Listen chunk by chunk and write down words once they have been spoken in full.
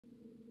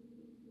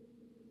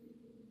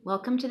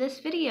Welcome to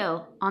this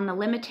video on the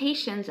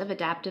limitations of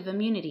adaptive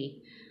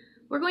immunity.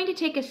 We're going to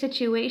take a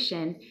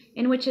situation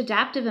in which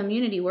adaptive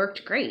immunity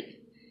worked great.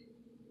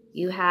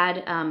 You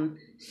had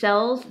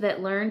cells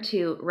that learned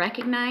to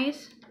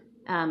recognize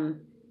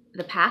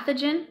the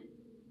pathogen,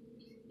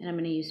 and I'm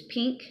going to use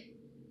pink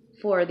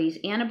for these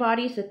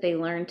antibodies that they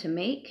learned to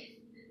make.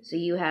 So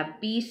you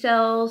have B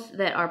cells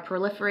that are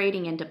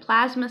proliferating into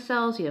plasma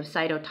cells, you have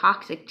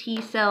cytotoxic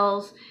T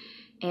cells,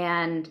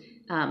 and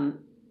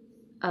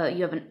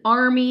you have an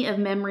army of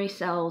memory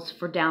cells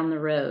for down the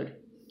road.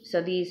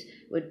 So these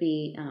would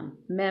be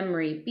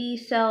memory B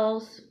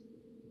cells,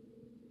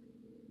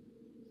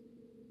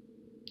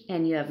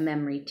 and you have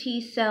memory T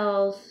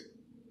cells.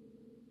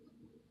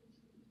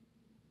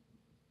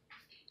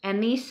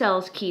 And these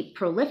cells keep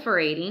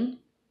proliferating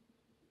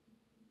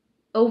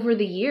over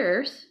the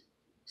years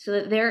so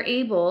that they're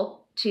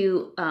able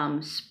to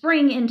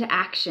spring into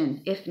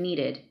action if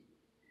needed.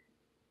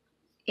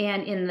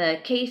 And in the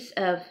case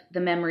of the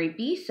memory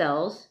B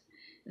cells,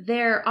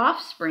 their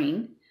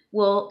offspring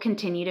will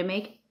continue to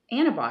make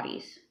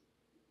antibodies.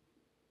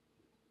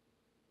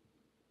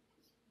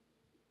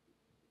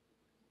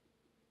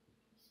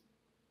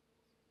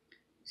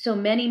 So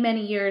many,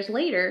 many years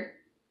later,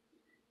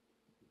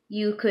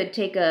 you could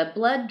take a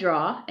blood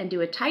draw and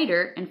do a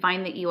titer and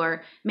find that you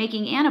are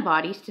making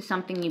antibodies to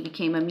something you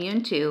became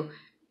immune to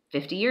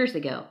 50 years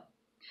ago.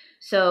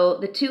 So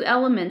the two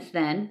elements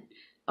then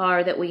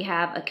are that we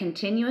have a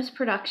continuous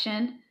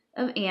production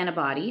of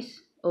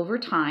antibodies over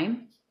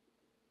time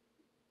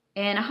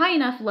and a high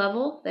enough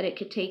level that it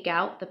could take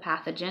out the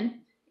pathogen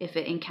if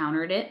it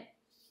encountered it.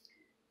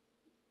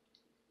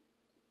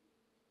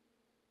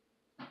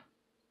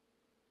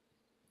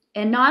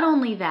 And not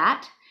only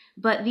that,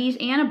 but these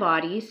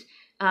antibodies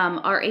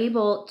are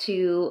able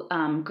to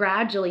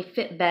gradually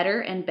fit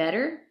better and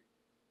better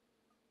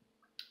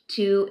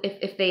to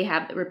if they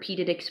have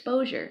repeated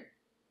exposure.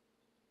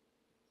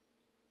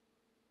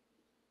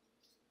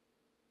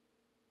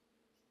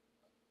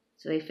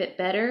 So they fit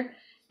better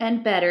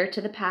and better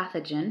to the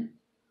pathogen.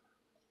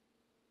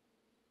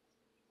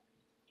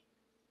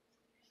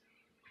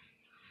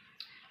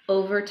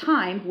 Over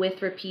time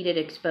with repeated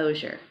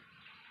exposure.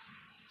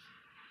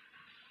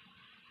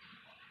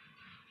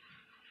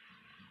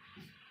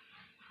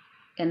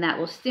 And that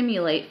will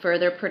stimulate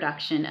further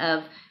production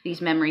of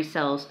these memory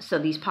cells so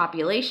these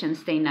populations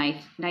stay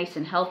nice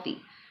and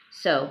healthy.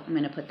 So I'm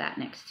going to put that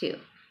next too.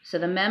 So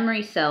the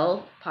memory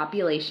cell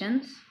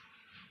populations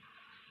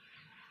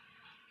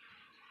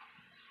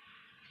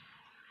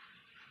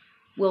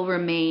will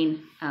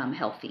remain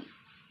healthy.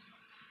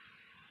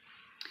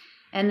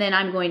 And then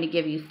I'm going to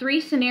give you 3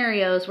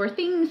 scenarios where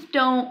things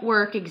don't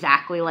work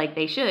exactly like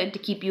they should to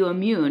keep you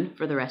immune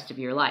for the rest of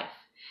your life.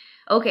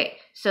 Okay,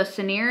 so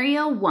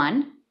scenario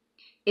 1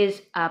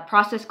 is a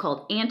process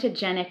called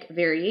antigenic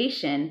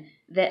variation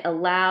that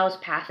allows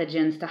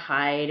pathogens to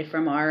hide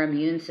from our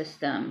immune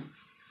system.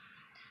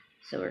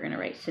 So we're going to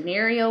write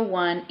scenario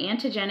 1,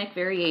 antigenic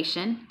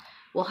variation.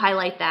 We'll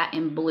highlight that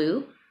in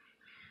blue.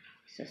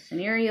 So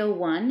scenario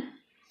 1,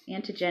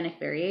 antigenic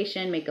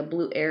variation, make a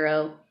blue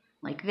arrow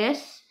like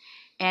this.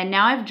 And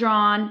now I've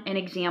drawn an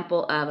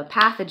example of a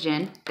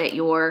pathogen that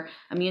your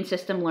immune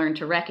system learned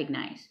to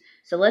recognize.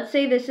 So let's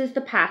say this is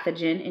the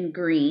pathogen in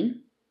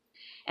green.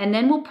 And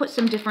then we'll put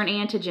some different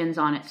antigens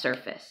on its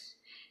surface.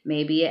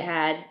 Maybe it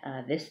had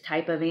this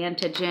type of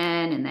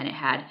antigen, and then it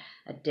had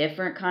a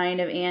different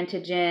kind of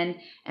antigen,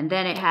 and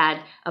then it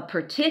had a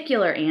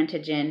particular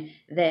antigen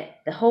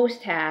that the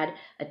host had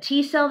a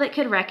T cell that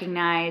could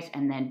recognize,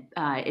 and then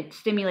it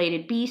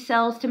stimulated B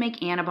cells to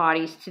make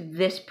antibodies to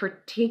this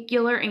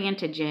particular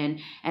antigen,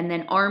 and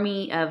then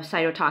army of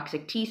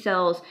cytotoxic T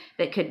cells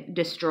that could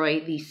destroy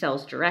these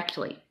cells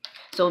directly.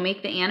 So we'll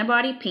make the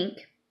antibody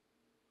pink.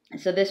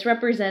 So this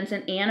represents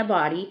an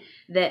antibody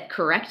that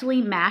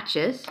correctly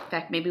matches. In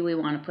fact, maybe we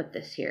want to put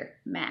this here,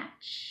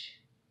 match.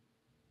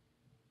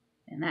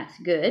 And that's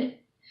good.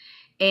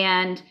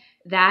 And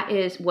that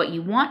is what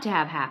you want to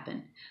have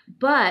happen.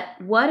 But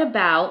what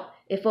about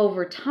if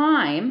over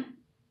time,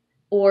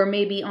 or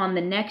maybe on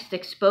the next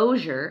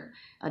exposure,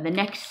 the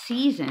next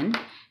season,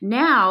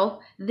 now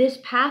this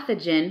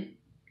pathogen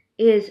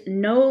is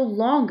no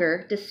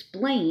longer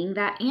displaying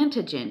that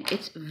antigen.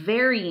 It's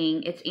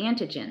varying its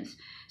antigens.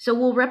 So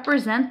we'll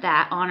represent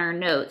that on our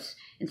notes.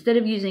 Instead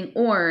of using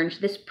orange,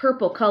 this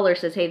purple color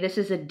says, hey, this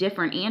is a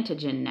different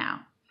antigen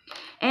now.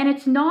 And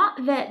it's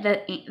not that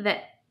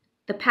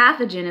the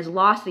pathogen has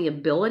lost the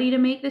ability to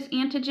make this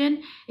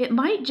antigen. It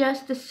might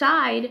just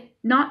decide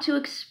not to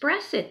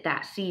express it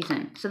that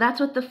season. So that's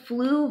what the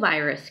flu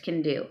virus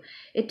can do.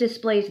 It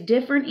displays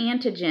different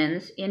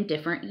antigens in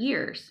different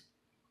years.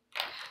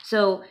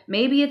 So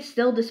maybe it's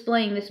still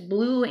displaying this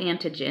blue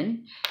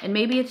antigen, and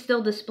maybe it's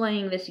still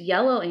displaying this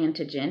yellow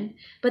antigen,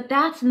 but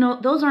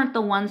those aren't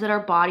the ones that our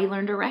body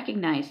learned to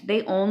recognize.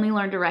 They only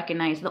learned to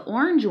recognize the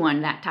orange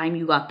one that time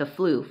you got the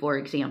flu, for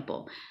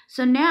example.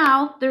 So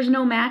now there's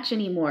no match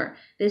anymore.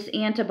 This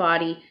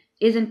antibody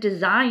isn't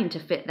designed to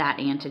fit that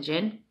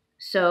antigen,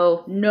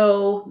 so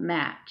no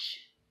match.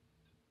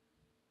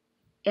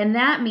 And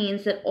that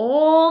means that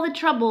all the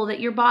trouble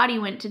that your body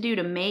went to do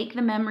to make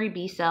the memory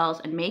B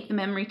cells and make the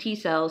memory T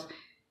cells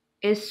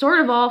is sort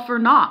of all for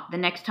naught the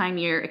next time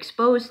you're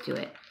exposed to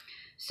it.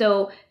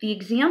 So the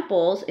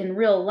examples in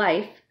real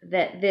life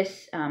that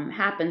this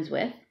happens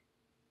with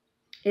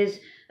is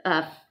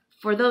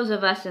for those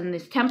of us in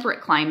these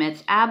temperate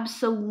climates,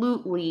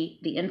 absolutely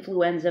the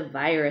influenza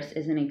virus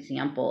is an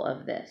example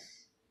of this.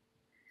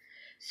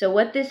 So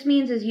what this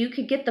means is you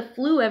could get the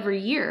flu every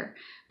year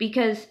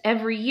because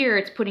every year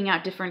it's putting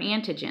out different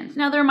antigens.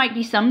 Now, there might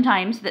be some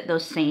times that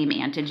those same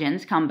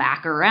antigens come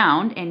back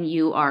around and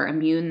you are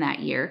immune that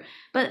year,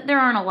 but there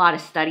aren't a lot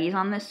of studies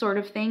on this sort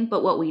of thing.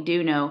 But what we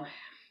do know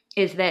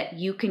is that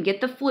you can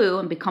get the flu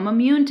and become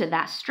immune to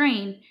that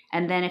strain,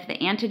 and then if the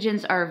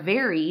antigens are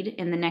varied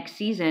in the next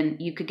season,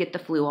 you could get the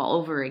flu all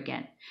over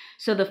again.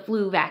 So the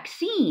flu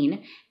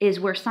vaccine is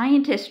where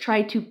scientists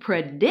try to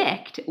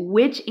predict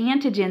which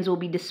antigens will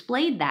be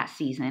displayed that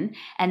season,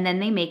 and then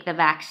they make the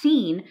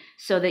vaccine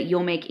so that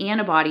you'll make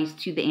antibodies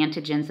to the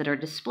antigens that are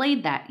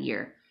displayed that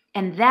year.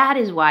 And that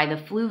is why the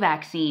flu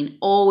vaccine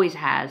always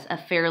has a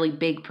fairly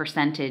big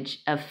percentage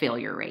of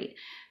failure rate,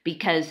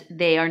 because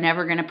they are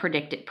never going to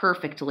predict it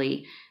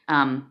perfectly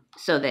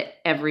so that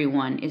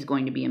everyone is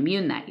going to be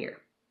immune that year.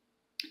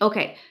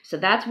 Okay, so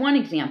that's one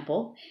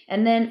example.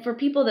 And then for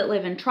people that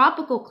live in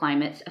tropical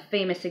climates, a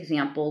famous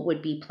example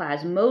would be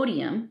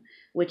Plasmodium,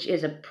 which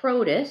is a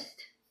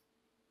protist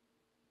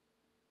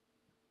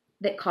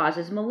that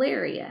causes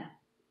malaria.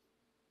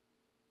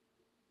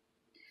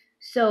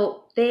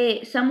 So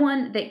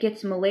someone that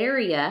gets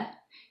malaria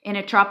in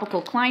a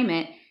tropical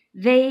climate,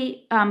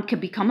 they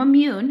could become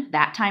immune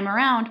that time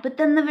around, but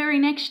then the very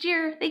next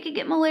year they could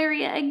get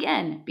malaria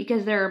again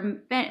because there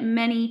are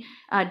many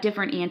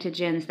different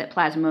antigens that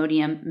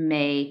Plasmodium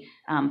may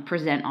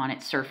present on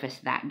its surface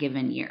that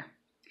given year.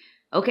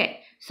 Okay,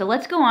 so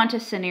let's go on to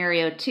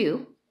scenario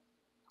 2,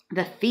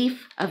 the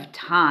thief of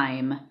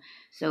time.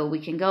 So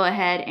we can go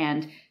ahead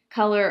and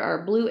color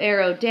our blue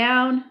arrow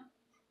down,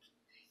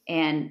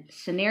 and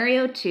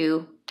scenario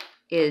 2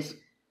 is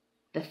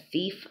the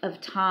thief of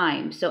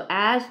time. So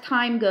as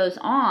time goes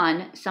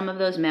on, some of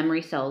those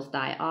memory cells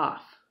die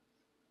off.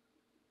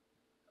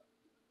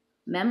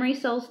 Memory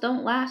cells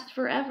don't last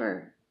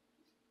forever.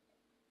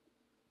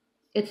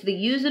 It's the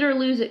use it or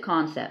lose it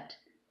concept.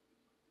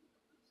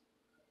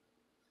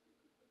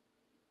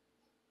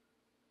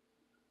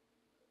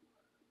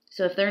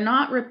 So if they're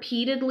not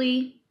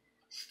repeatedly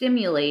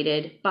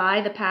stimulated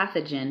by the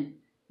pathogen,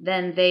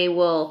 then they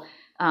will,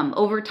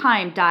 over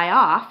time, die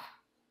off.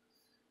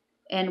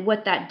 And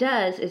what that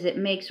does is it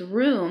makes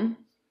room,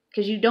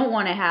 because you don't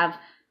want to have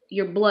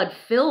your blood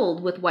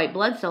filled with white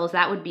blood cells.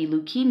 That would be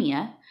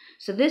leukemia.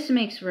 So this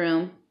makes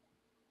room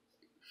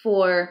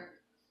for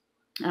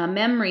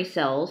memory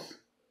cells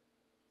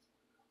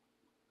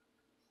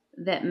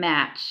that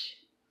match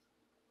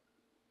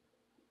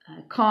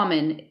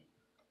common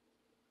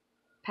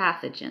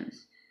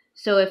pathogens.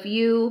 So if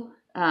you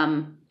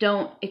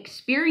don't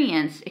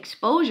experience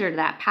exposure to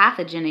that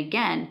pathogen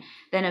again,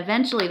 then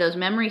eventually those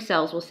memory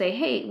cells will say,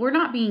 hey, we're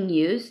not being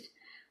used.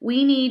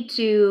 We need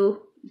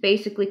to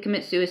basically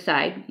commit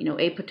suicide,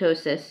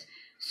 apoptosis,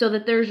 so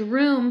that there's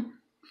room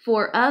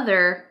for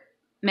other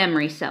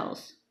memory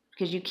cells.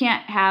 Because you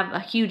can't have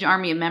a huge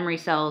army of memory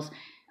cells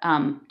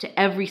to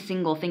every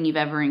single thing you've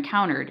ever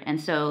encountered.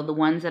 And so the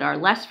ones that are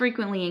less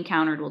frequently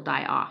encountered will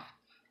die off.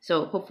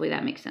 So hopefully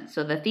that makes sense.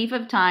 So the thief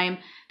of time,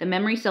 the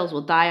memory cells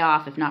will die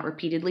off if not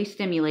repeatedly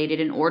stimulated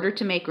in order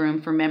to make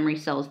room for memory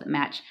cells that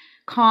match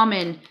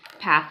common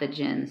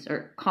pathogens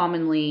or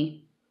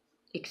commonly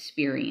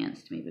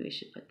experienced. Maybe we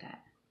should put that.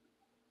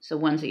 So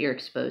ones that you're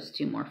exposed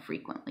to more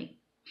frequently.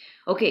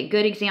 Okay,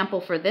 good example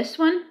for this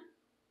one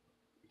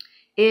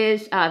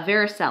is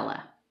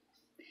varicella.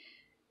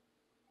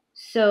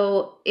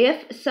 So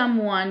if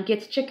someone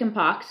gets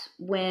chickenpox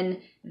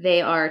when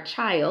they are a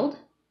child,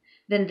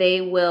 then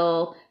they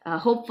will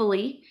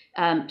hopefully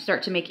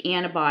start to make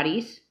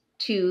antibodies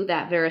to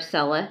that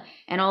varicella.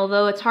 And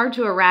although it's hard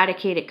to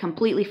eradicate it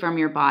completely from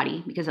your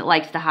body because it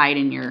likes to hide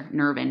in your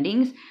nerve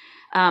endings,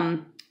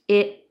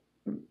 it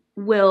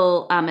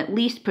will at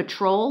least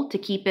patrol to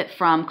keep it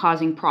from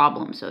causing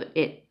problems. So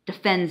it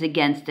defends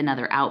against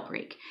another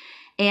outbreak.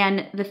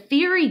 And the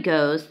theory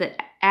goes that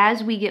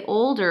as we get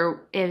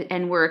older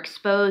and we're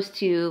exposed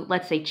to,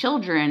 let's say,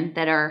 children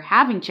that are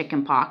having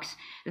chickenpox,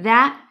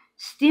 that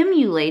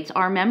stimulates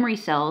our memory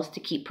cells to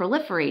keep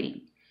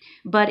proliferating.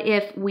 But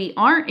if we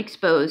aren't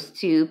exposed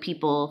to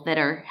people that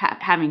are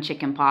having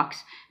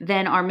chickenpox,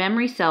 then our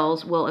memory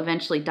cells will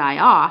eventually die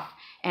off,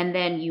 and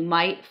then you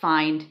might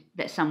find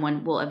that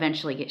someone will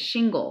eventually get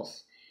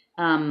shingles.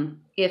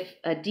 If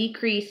a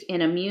decrease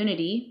in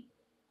immunity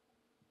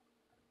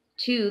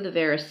to the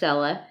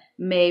varicella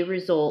may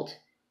result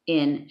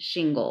in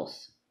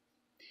shingles.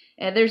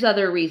 And there's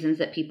other reasons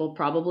that people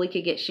probably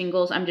could get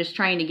shingles. I'm just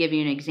trying to give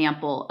you an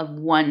example of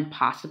one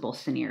possible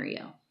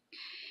scenario.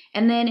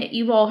 And then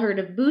you've all heard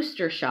of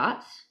booster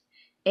shots.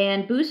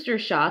 And booster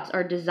shots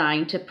are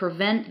designed to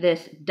prevent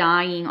this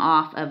dying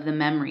off of the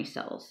memory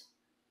cells.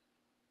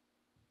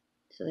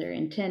 So they're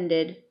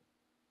intended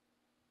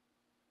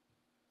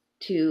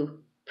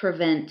to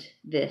prevent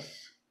this.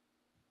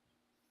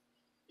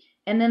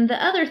 And then the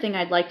other thing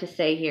I'd like to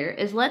say here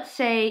is, let's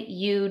say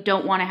you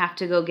don't want to have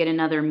to go get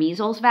another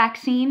measles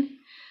vaccine.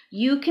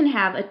 You can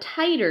have a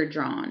titer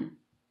drawn.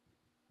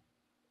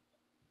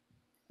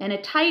 And a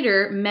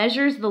titer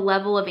measures the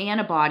level of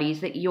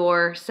antibodies that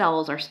your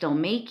cells are still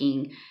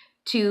making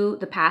to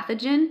the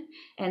pathogen.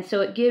 And so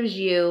it gives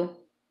you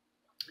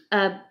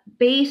a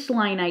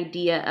baseline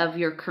idea of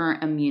your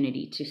current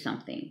immunity to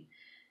something.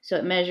 So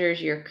it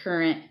measures your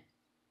current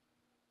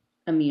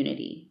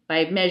immunity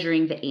by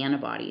measuring the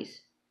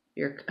antibodies.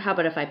 How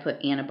about if I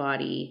put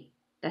antibody,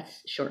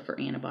 that's short for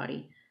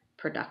antibody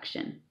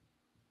production.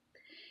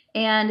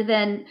 And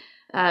then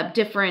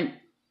different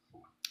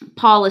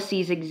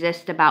policies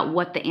exist about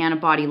what the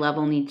antibody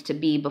level needs to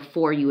be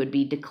before you would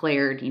be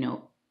declared,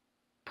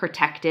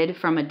 protected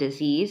from a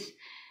disease.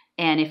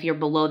 And if you're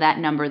below that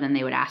number, then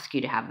they would ask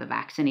you to have the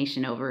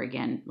vaccination over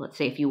again. Let's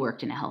say if you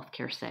worked in a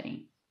healthcare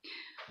setting.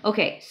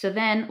 Okay, so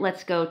then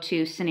let's go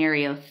to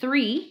scenario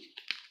 3,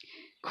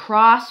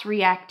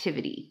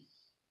 cross-reactivity.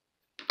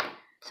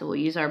 So we'll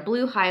use our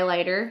blue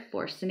highlighter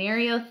for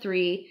scenario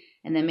 3,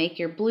 and then make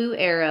your blue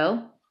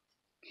arrow,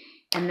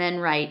 and then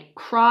write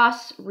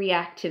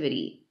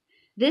cross-reactivity.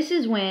 This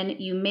is when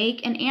you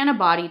make an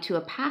antibody to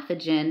a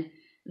pathogen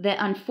that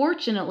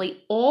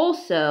unfortunately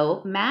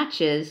also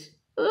matches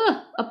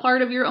a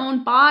part of your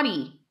own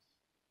body.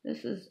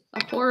 This is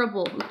a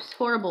horrible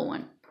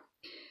one.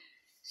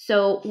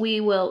 So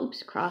we will,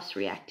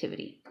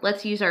 cross-reactivity.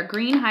 Let's use our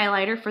green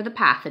highlighter for the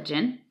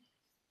pathogen.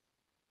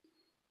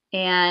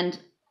 And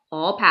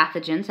all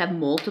pathogens have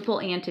multiple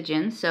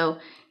antigens. So,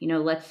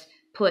 let's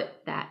put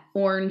that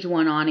orange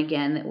one on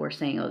again that we're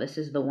saying, oh, this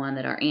is the one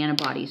that our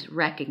antibodies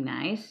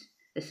recognize.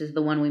 This is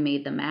the one we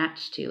made the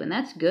match to, and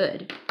that's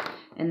good.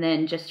 And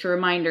then just to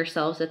remind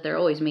ourselves that they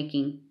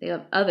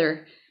have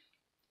other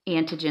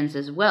antigens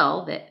as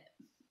well that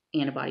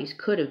antibodies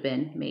could have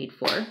been made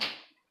for.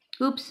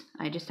 Oops,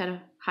 I just had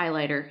a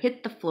highlighter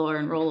hit the floor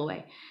and roll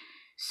away.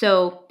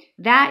 So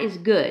that is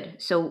good.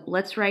 So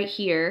let's write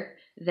here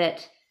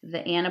that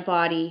the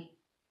antibody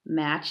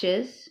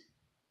matches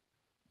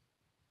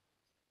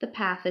the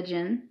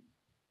pathogen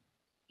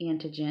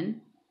antigen.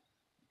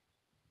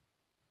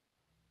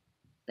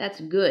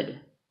 That's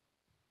good.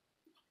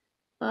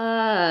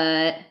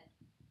 But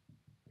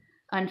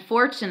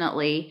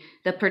unfortunately,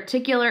 the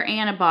particular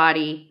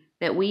antibody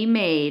that we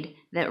made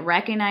that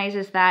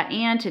recognizes that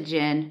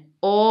antigen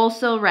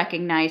also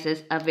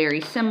recognizes a very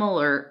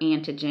similar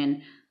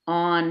antigen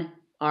on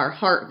our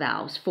heart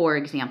valves, for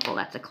example.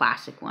 That's a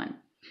classic one.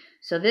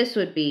 So this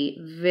would be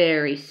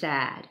very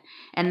sad.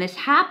 And this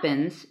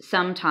happens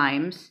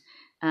sometimes.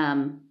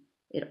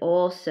 It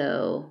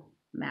also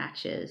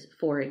matches,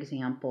 for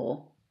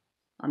example,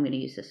 I'm going to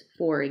use this,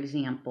 for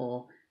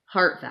example,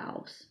 heart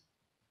valves.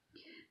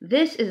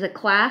 This is a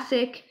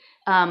classic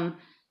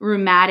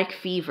rheumatic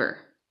fever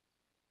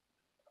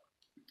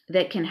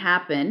that can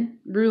happen.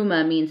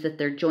 Rheuma means that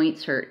their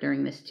joints hurt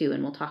during this too,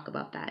 and we'll talk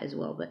about that as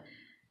well. But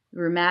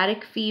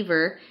rheumatic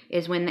fever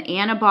is when the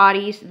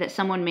antibodies that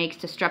someone makes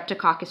to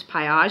Streptococcus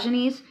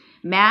pyogenes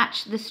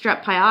match the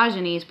strep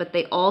pyogenes, but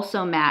they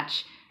also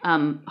match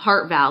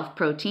heart valve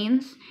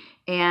proteins.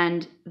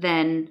 And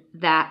then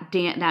that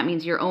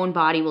means your own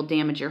body will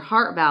damage your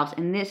heart valves,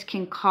 and this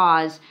can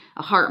cause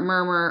a heart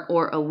murmur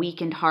or a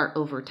weakened heart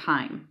over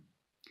time,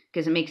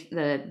 because it makes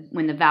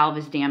when the valve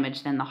is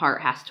damaged, then the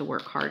heart has to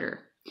work harder.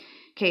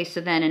 Okay,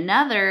 so then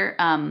another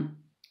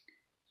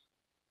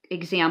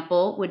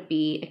example would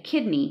be a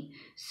kidney.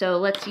 So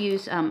let's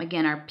use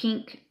again our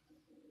pink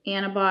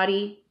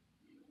antibody,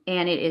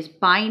 and it is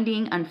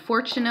binding,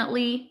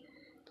 unfortunately,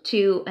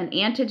 to an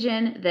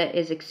antigen that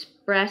is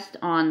expressed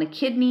on the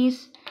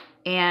kidneys,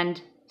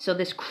 and so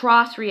this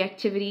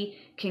cross-reactivity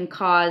can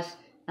cause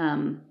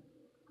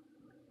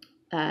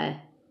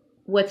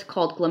what's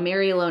called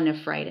glomerular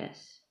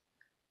nephritis.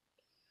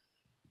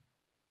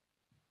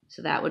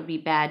 So that would be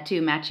bad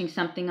too, matching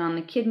something on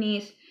the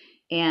kidneys,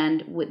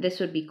 and this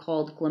would be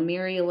called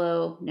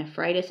glomerular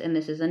nephritis, and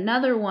this is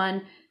another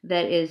one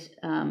that is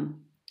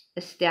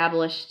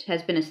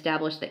has been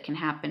established that can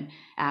happen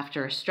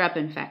after a strep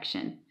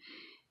infection.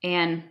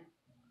 And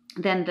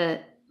then the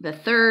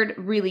third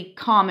really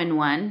common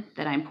one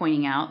that I'm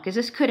pointing out, because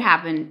this could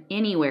happen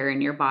anywhere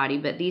in your body,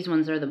 but these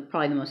ones are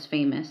probably the most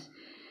famous.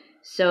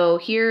 So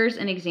here's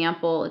an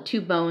example, 2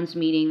 bones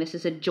meeting. This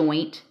is a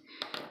joint.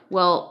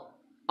 Well,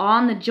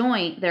 on the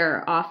joint, there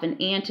are often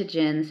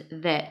antigens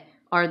that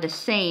are the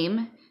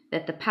same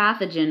that the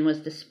pathogen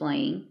was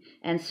displaying.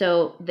 And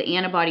so the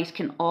antibodies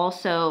can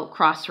also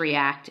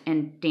cross-react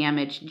and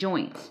damage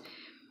joints.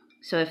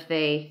 So if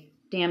they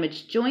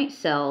damage joint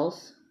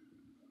cells,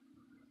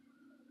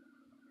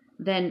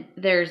 then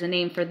there's a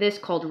name for this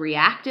called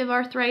reactive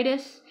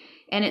arthritis.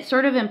 And it's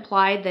sort of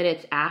implied that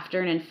it's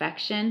after an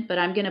infection, but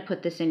I'm going to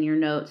put this in your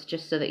notes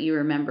just so that you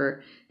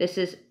remember. This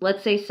is,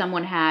 let's say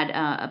someone had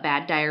a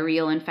bad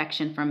diarrheal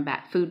infection from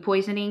food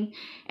poisoning,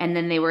 and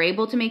then they were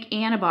able to make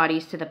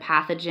antibodies to the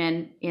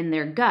pathogen in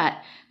their gut,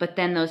 but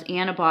then those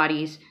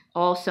antibodies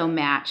also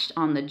matched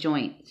on the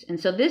joints. And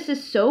so this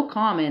is so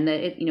common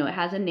that it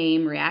has a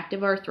name,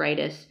 reactive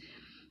arthritis,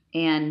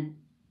 and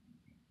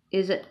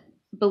is it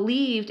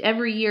believed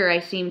every year I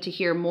seem to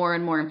hear more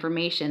and more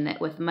information that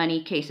with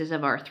many cases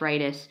of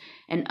arthritis,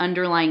 an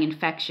underlying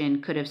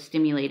infection could have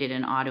stimulated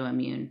an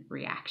autoimmune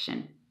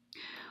reaction.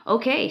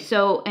 Okay,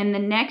 so in the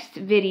next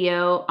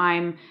video,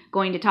 I'm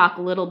going to talk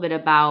a little bit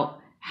about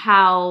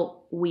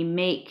how we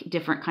make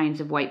different kinds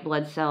of white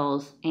blood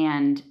cells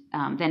and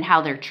then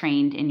how they're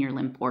trained in your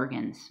lymph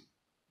organs.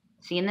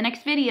 See you in the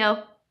next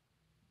video.